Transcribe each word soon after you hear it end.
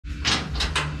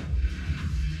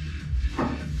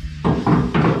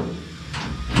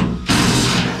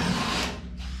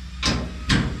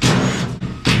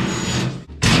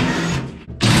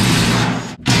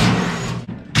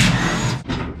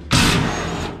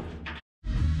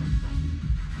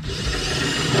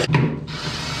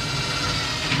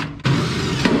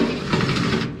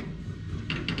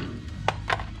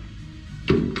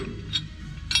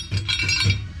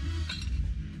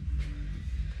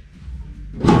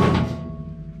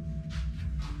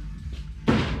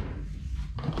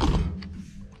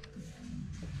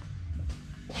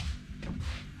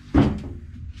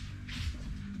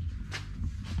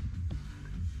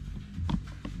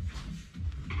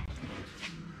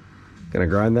Gonna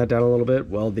grind that down a little bit,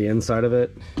 weld the inside of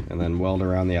it, and then weld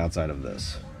around the outside of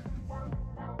this.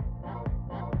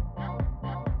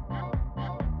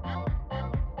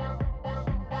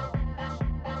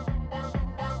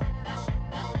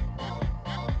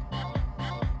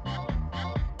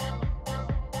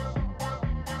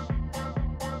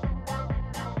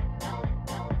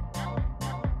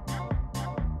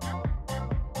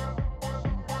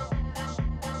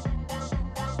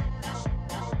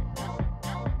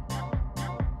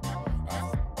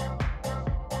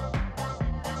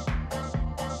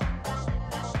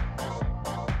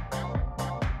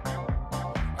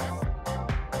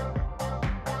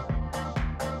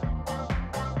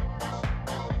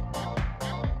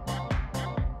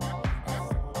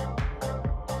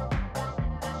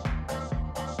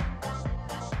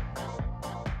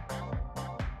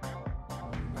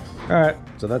 Alright,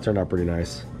 so that turned out pretty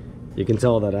nice. You can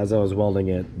tell that as I was welding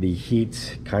it, the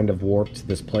heat kind of warped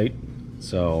this plate.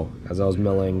 So as I was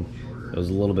milling, it was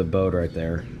a little bit bowed right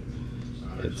there.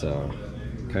 It's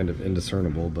kind of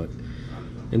indiscernible, but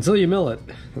until you mill it,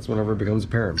 that's whenever it becomes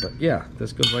apparent. But yeah,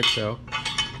 this goes like so.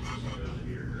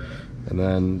 And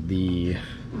then the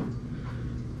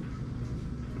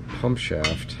pump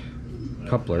shaft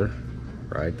coupler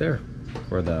right there,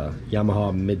 or the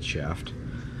Yamaha mid shaft.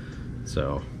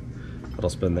 So that'll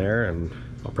spin there, and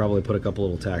I'll probably put a couple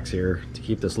little tacks here to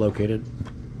keep this located,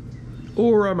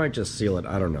 or I might just seal it.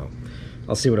 I don't know.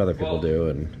 I'll see what other people do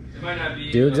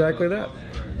and do exactly that.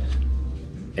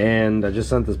 And I just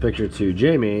sent this picture to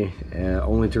Jamie,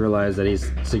 only to realize that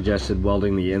he's suggested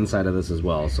welding the inside of this as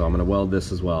well. So I'm going to weld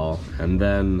this as well, and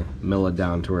then mill it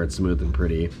down to where it's smooth and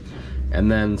pretty, and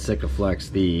then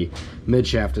Sikaflex the mid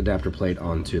shaft adapter plate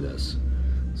onto this.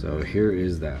 So here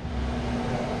is that.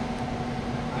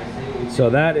 So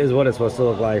that is what it's supposed to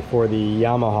look like for the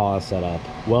Yamaha setup.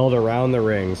 Weld around the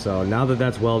ring. So now that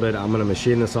that's welded, I'm gonna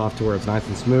machine this off to where it's nice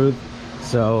and smooth.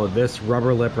 So this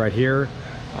rubber lip right here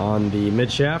on the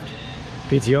mid shaft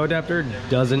PTO adapter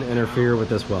doesn't interfere with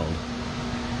this weld.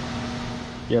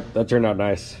 Yep, that turned out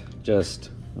nice.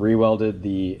 Just re-welded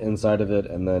the inside of it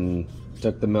and then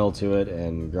took the mill to it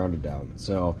and ground it down.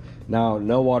 So now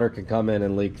no water can come in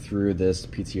and leak through this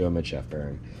PTO mid shaft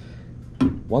bearing.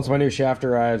 Once my new shaft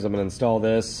arrives, I'm going to install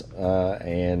this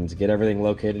and get everything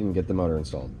located and get the motor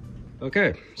installed.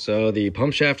 Okay, so the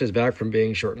pump shaft is back from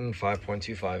being shortened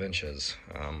 5.25 inches.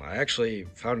 I actually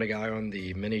found a guy on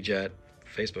the Minijet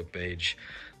Facebook page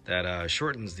that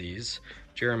shortens these,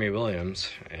 Jeremy Williams,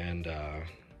 and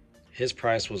his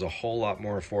price was a whole lot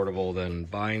more affordable than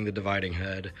buying the dividing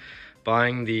head,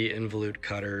 buying the involute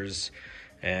cutters,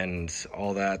 and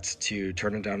all that to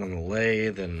turn it down on the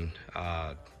lathe and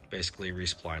basically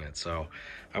respline it. So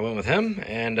I went with him,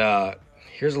 and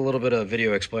here's a little bit of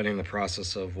video explaining the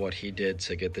process of what he did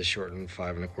to get this shortened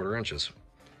 5 1/4 inches.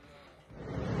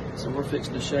 So we're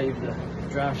fixing to shave the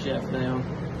drive shaft down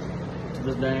to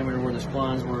the diameter where the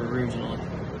splines were originally.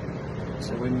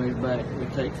 So we moved back, we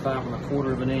take 5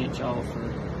 1/4 of an inch off for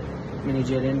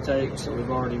Minijet intake, so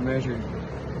we've already measured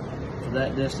for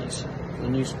that distance for the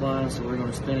new spline, so we're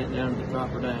going to spin it down to the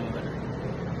proper diameter.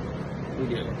 We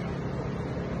go.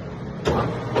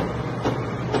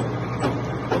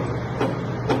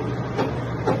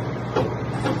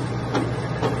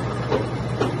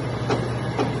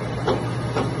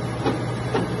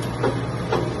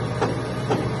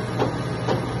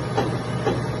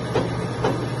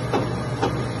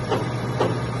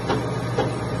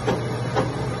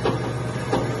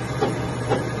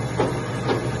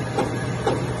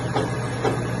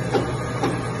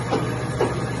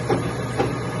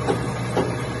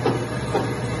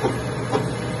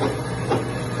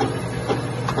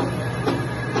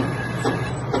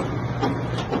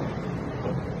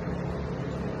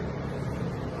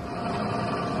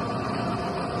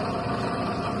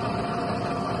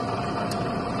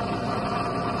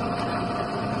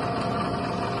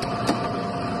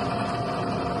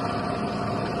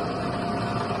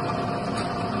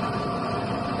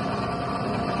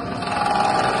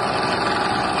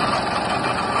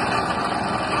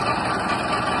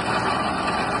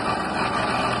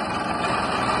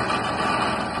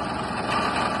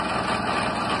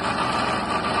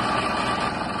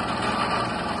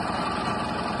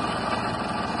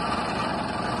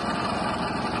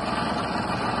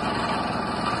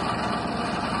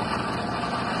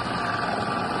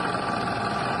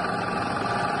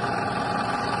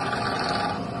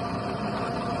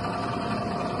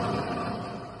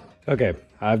 Okay,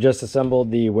 I've just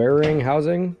assembled the wear ring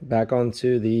housing back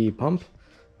onto the pump.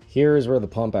 Here's where the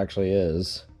pump actually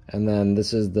is, and then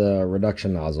this is the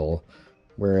reduction nozzle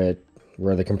where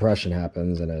the compression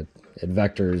happens, and it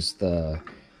vectors the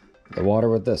the water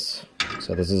with this.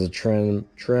 So this is a trim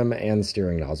and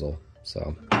steering nozzle.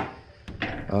 So,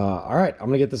 all right, I'm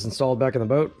gonna get this installed back in the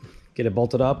boat, get it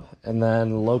bolted up, and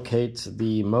then locate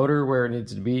the motor where it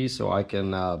needs to be so I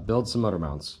can build some motor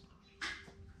mounts.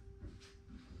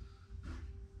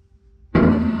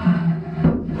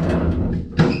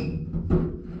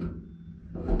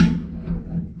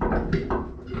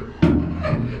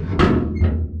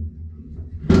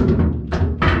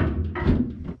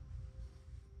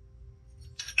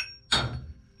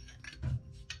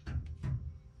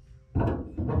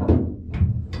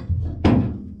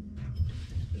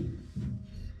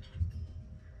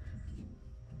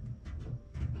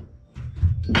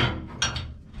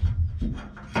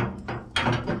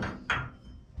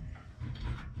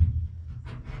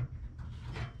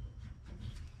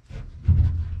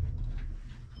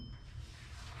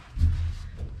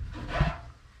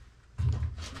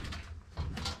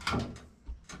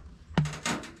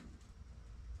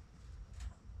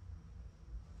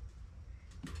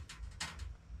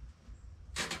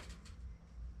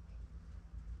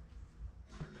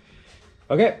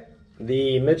 Okay,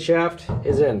 the mid shaft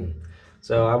is in.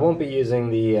 So I won't be using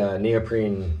the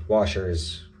neoprene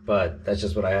washers, but that's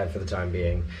just what I had for the time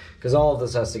being. Because all of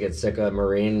this has to get Sika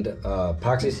marined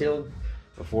epoxy sealed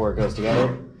before it goes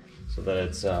together so that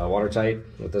it's watertight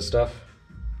with this stuff.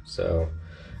 So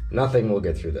nothing will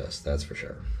get through this, that's for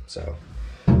sure. So,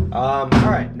 all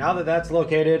right, now that that's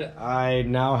located, I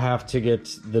now have to get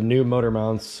the new motor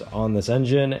mounts on this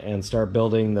engine and start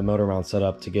building the motor mount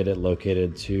setup to get it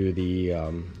located to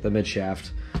the mid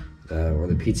shaft or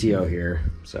the PTO here.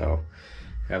 So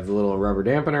have the little rubber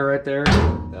dampener right there.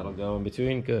 That'll go in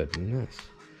between. Good, nice.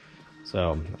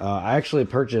 So I actually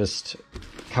purchased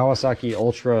Kawasaki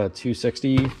Ultra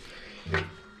 260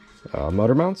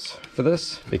 motor mounts for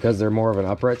this because they're more of an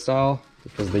upright style,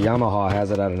 because the Yamaha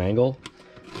has it at an angle,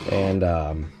 and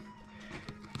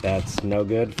that's no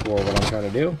good for what I'm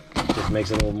trying to do. Just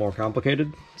makes it a little more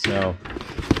complicated. So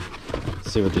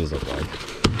let's see what these look like.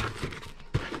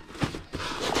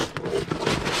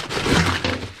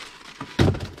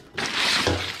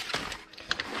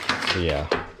 So yeah,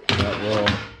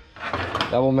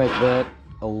 that will make that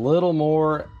a little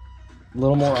more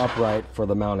upright for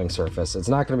the mounting surface. It's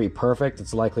not going to be perfect.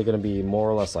 It's likely going to be more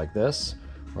or less like this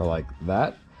or like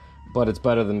that, but it's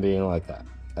better than being like that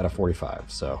at a 45.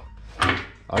 So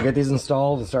I'll get these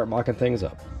installed and start mocking things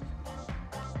up.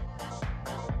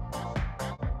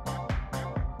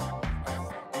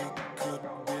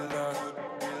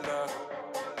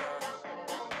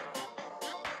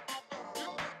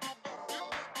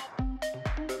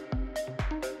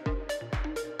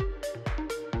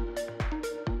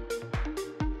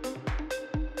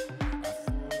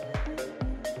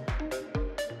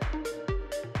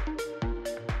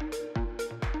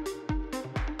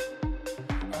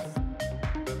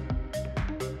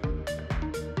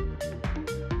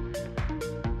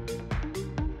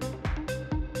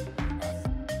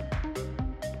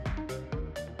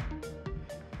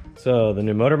 So the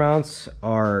new motor mounts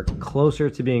are closer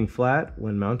to being flat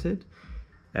when mounted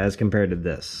as compared to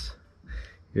this.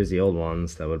 Here's the old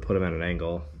ones that would put them at an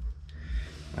angle.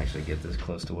 Actually get this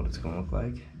close to what it's going to look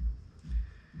like.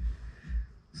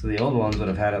 So the old ones would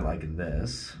have had it like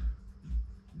this,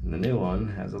 and the new one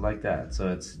has it like that. So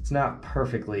it's not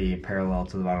perfectly parallel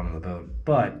to the bottom of the boat,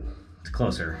 but it's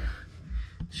closer.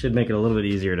 Should make it a little bit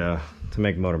easier to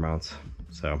make motor mounts.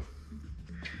 So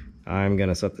I'm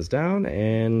gonna set this down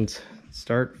and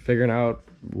start figuring out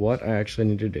what I actually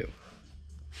need to do.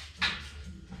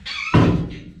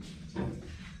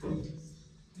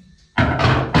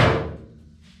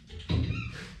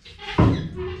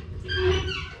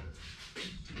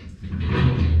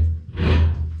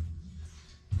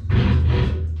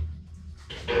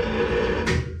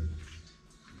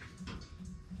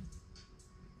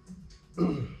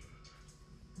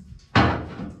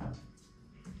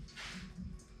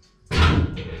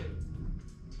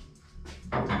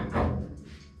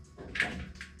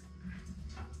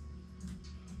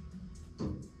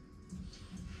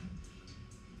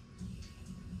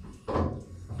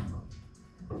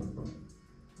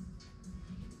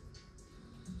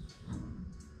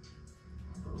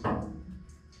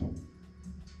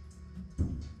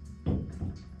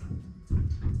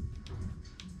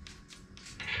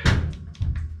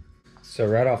 So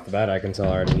right off the bat, I can tell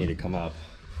I already need to come up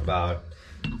about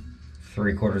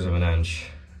 3/4 of an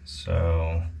inch.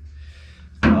 So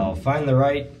I'll find the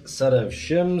right set of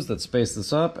shims that space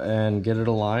this up and get it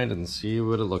aligned and see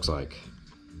what it looks like.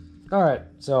 All right,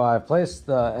 so I've placed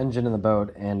the engine in the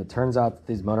boat, and it turns out that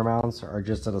these motor mounts are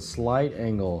just at a slight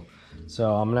angle.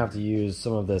 So I'm gonna have to use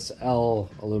some of this L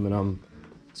aluminum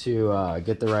to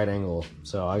get the right angle.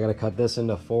 So I got to cut this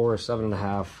into 4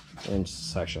 7.5-inch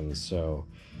sections. So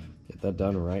get that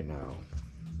done right now.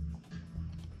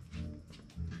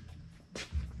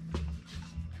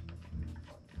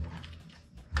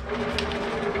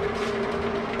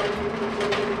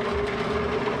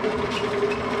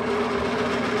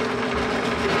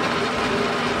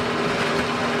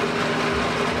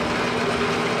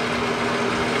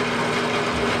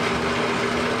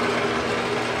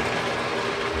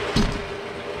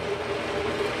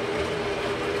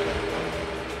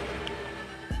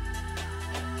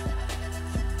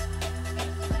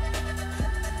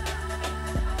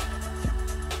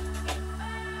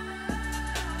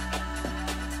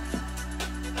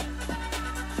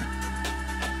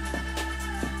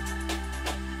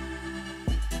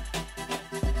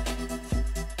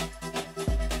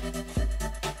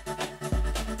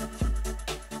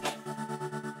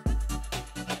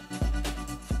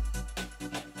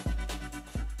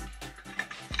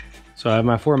 So I have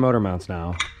my 4 motor mounts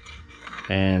now,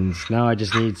 and now I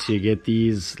just need to get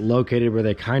these located where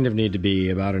they kind of need to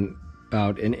be, about an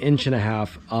 1.5 inches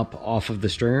up off of the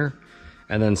stringer,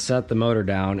 and then set the motor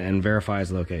down and verify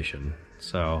its location.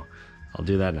 So I'll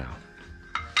do that now.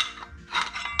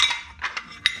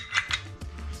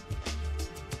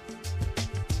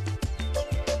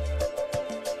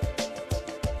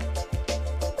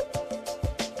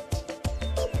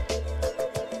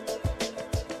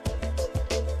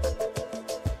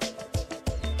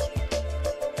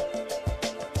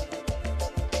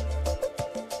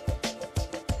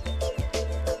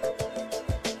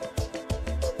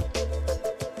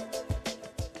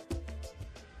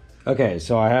 Okay,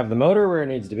 so I have the motor where it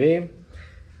needs to be,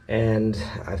 and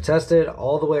I've tested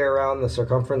all the way around the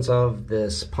circumference of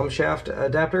this pump shaft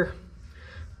adapter,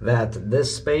 that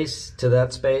this space to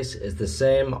that space is the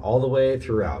same all the way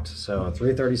throughout. So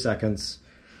 3/32,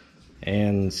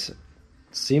 and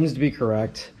seems to be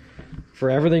correct. For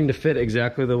everything to fit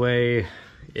exactly the way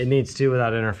it needs to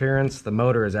without interference, the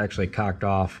motor is actually cocked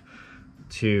off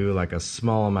to like a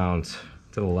small amount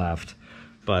to the left,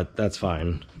 but that's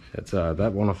fine. It's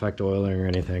that won't affect oiling or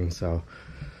anything. So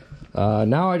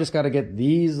now I just got to get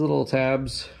these little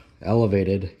tabs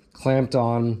elevated, clamped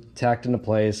on, tacked into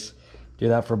place. Do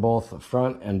that for both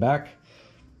front and back,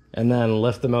 and then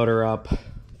lift the motor up,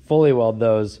 fully weld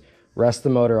those, rest the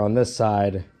motor on this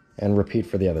side, and repeat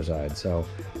for the other side. So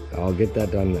I'll get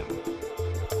that done now.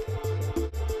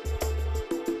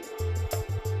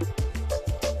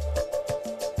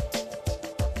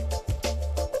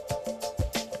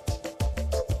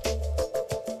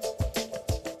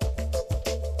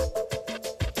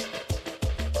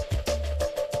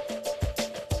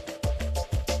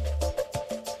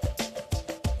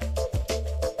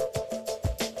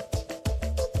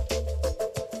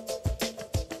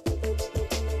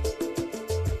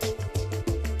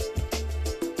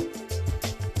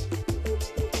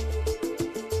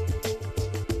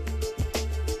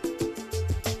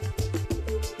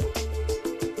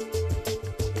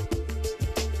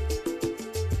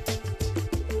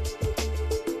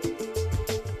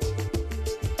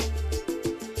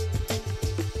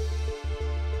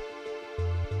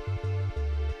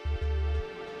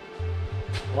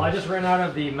 Well, I just ran out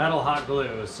of the metal hot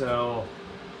glue, so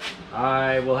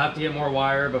I will have to get more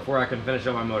wire before I can finish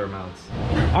up my motor mounts.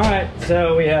 All right,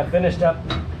 so we have finished up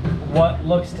what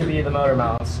looks to be the motor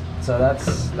mounts. So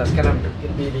that's kind of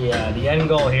gonna be the end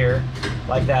goal here,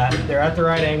 like that. They're at the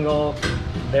right angle.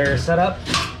 They're set up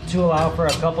to allow for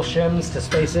a couple shims to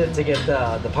space it to get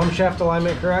the pump shaft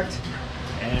alignment correct.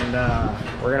 And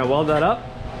we're gonna weld that up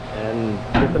and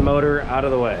get the motor out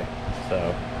of the way.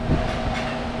 So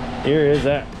here is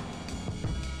that.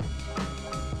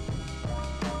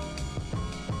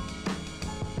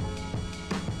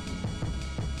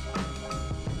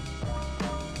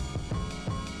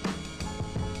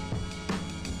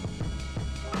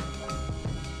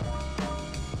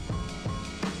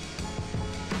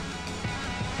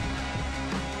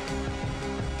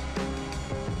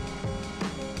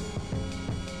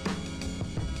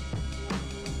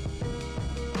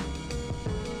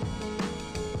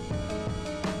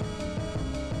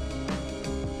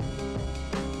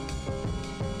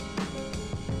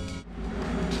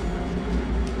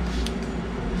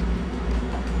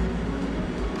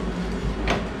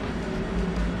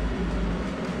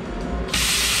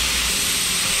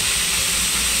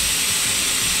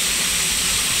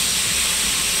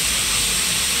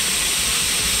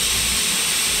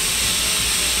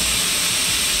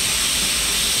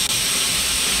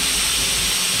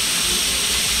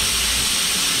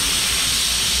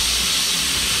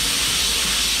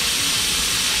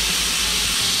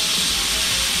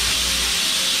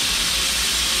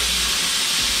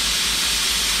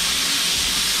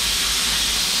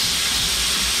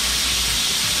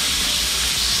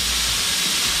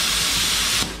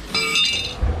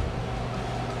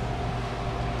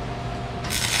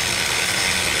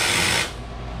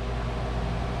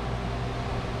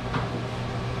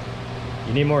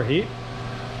 You need more heat?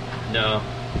 No.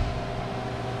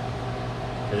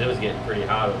 Because it was getting pretty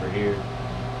hot over here.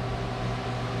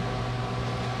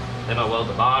 Then I weld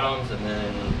the bottoms and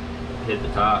then hit the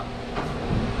top.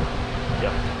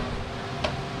 Yep.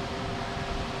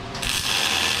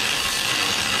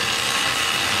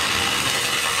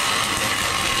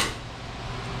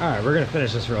 All right, we're gonna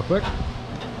finish this real quick.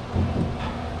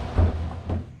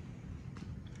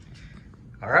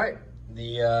 All right,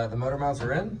 the motor mounts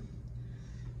are in,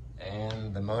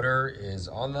 and the motor is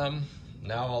on them.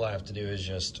 Now all I have to do is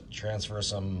just transfer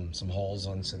some holes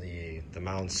onto the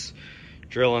mounts,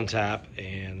 drill and tap,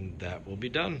 and that will be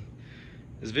done.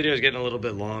 This video is getting a little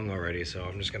bit long already, so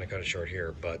I'm just gonna cut it short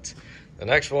here, but the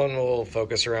next one will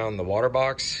focus around the water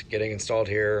box getting installed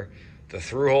here, the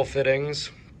through-hole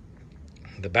fittings,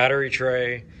 the battery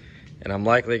tray, and I'm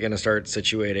likely gonna start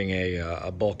situating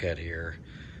a bulkhead here.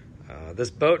 This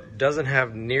boat doesn't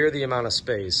have near the amount of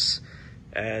space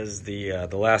as the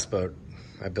last boat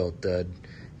I built did,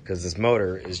 because this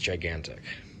motor is gigantic.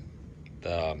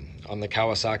 On the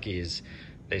Kawasaki's,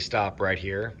 they stop right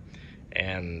here,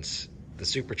 and the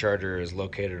supercharger is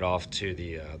located off to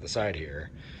the side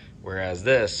here, whereas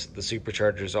the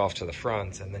supercharger is off to the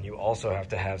front, and then you also have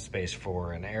to have space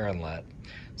for an air inlet.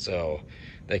 So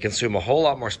they consume a whole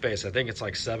lot more space. I think it's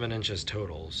like 7 inches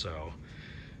total. So,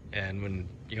 and when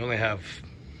you only have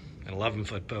an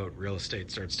 11-foot boat, real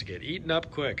estate starts to get eaten up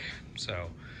quick. So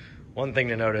one thing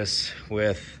to notice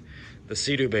with the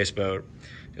Sea-Doo base boat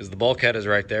is the bulkhead is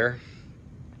right there,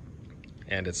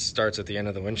 and it starts at the end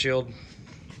of the windshield,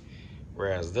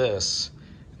 whereas this,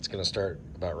 it's gonna start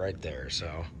about right there.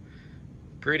 So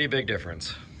pretty big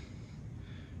difference.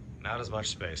 Not as much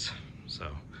space. So,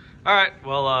 all right,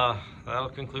 well, that'll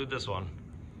conclude this one.